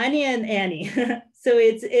Annie. So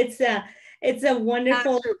it's a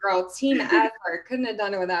wonderful. That's true, girl. Team effort. Couldn't have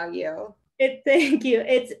done it without you. Thank you.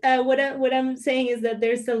 It's what I'm saying is that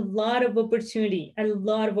there's a lot of opportunity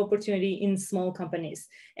in small companies.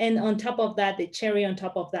 And on top of that, the cherry on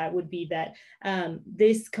top of that would be that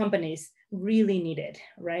these companies really need it,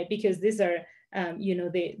 right? Because these are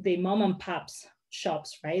the mom and pops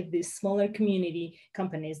shops, right? These smaller community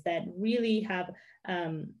companies that really have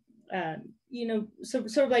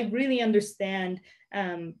sort of like really understand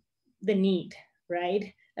the need,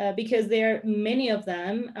 right? Because many of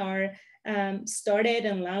them are started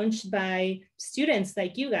and launched by students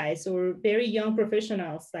like you guys, or very young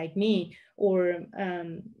professionals like me, or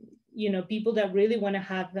people that really want to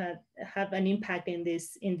have an impact in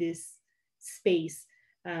this space.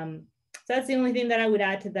 So that's the only thing that I would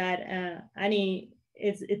add to that. Annie,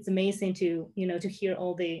 it's amazing to hear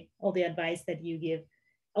all the advice that you give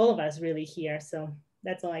all of us really here. So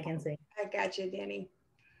that's all I can say. I got you, Danny.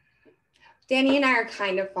 Danny and I are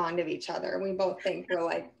kind of fond of each other. We both think we're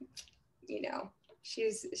like,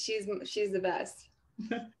 she's the best.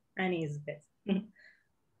 Annie is the best.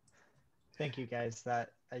 Thank you, guys.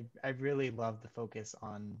 That I really love the focus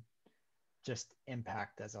on just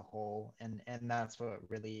impact as a whole, and that's what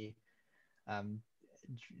really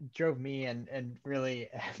drove me and really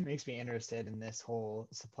makes me interested in this whole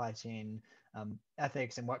supply chain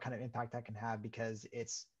ethics and what kind of impact that can have, because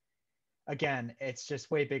it's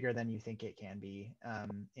just way bigger than you think it can be.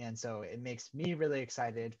 And so it makes me really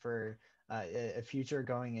excited for a future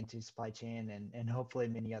going into supply chain, and hopefully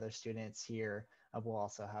many other students here will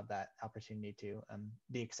also have that opportunity to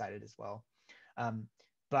be excited as well.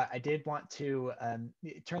 But I did want to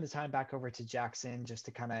turn the time back over to Jackson just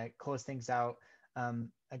to kind of close things out.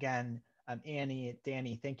 Again, Annie,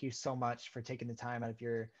 Danny, thank you so much for taking the time out of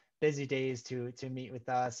your busy days to meet with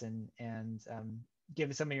us and give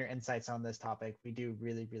us some of your insights on this topic. We do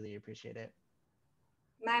really, really appreciate it.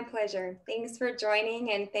 My pleasure. Thanks for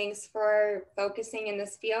joining, and thanks for focusing in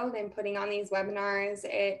this field and putting on these webinars.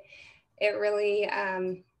 It really,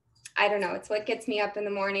 I don't know, it's what gets me up in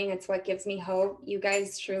the morning. It's what gives me hope. You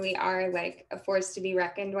guys truly are like a force to be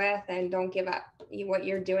reckoned with, and don't give up. What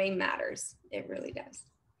you're doing matters. It really does.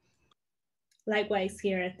 Likewise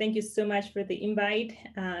here. Thank you so much for the invite.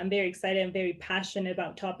 I'm very excited and very passionate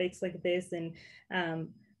about topics like this. And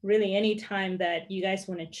really, anytime that you guys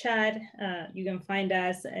want to chat, you can find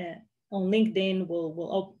us on LinkedIn.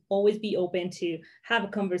 We'll always be open to have a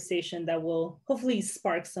conversation that will hopefully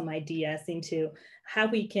spark some ideas into how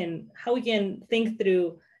we can think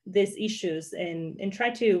through these issues and try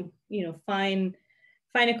to find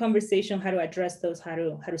a conversation, how to address those, how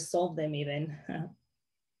to solve them even.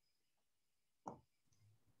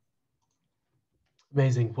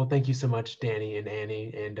 Amazing. Well, thank you so much, Danny and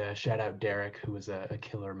Annie, and shout out Derek, who was a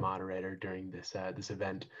killer moderator during this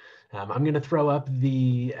event. I'm going to throw up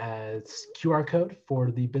the QR code for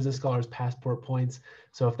the Business Scholars Passport points.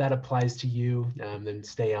 So if that applies to you, then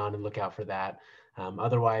stay on and look out for that.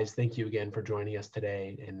 Otherwise, thank you again for joining us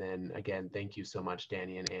today. And then again, thank you so much,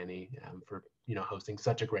 Danny and Annie, for hosting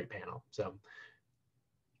such a great panel. So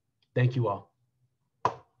thank you all.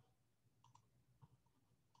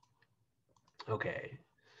 Okay.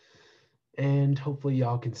 And hopefully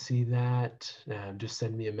y'all can see that. Just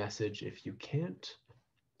send me a message if you can't.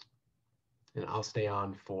 And I'll stay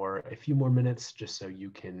on for a few more minutes just so you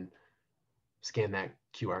can scan that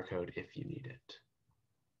QR code if you need it.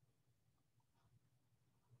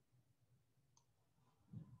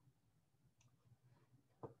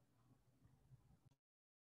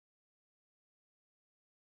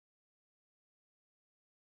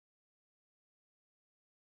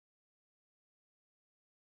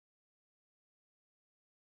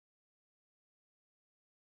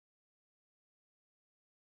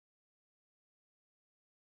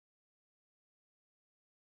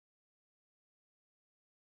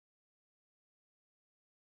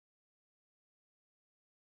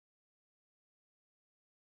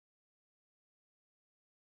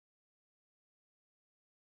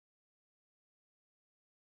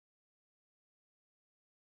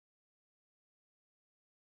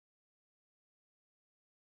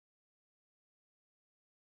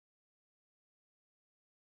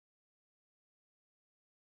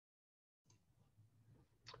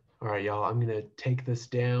 All right, y'all, I'm gonna take this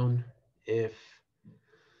down. If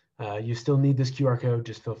you still need this QR code,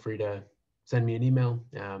 just feel free to send me an email.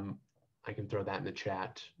 I can throw that in the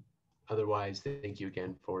chat. Otherwise, thank you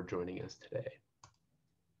again for joining us today.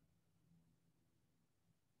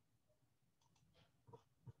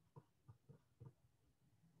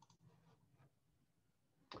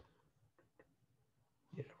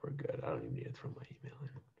 Yeah, we're good. I don't even need to throw my email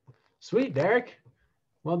in. Sweet, Derek.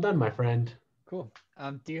 Well done, my friend. Cool.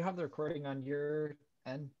 Do you have the recording on your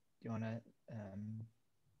end? Do you want to,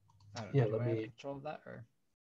 I don't know, do I have control of that or?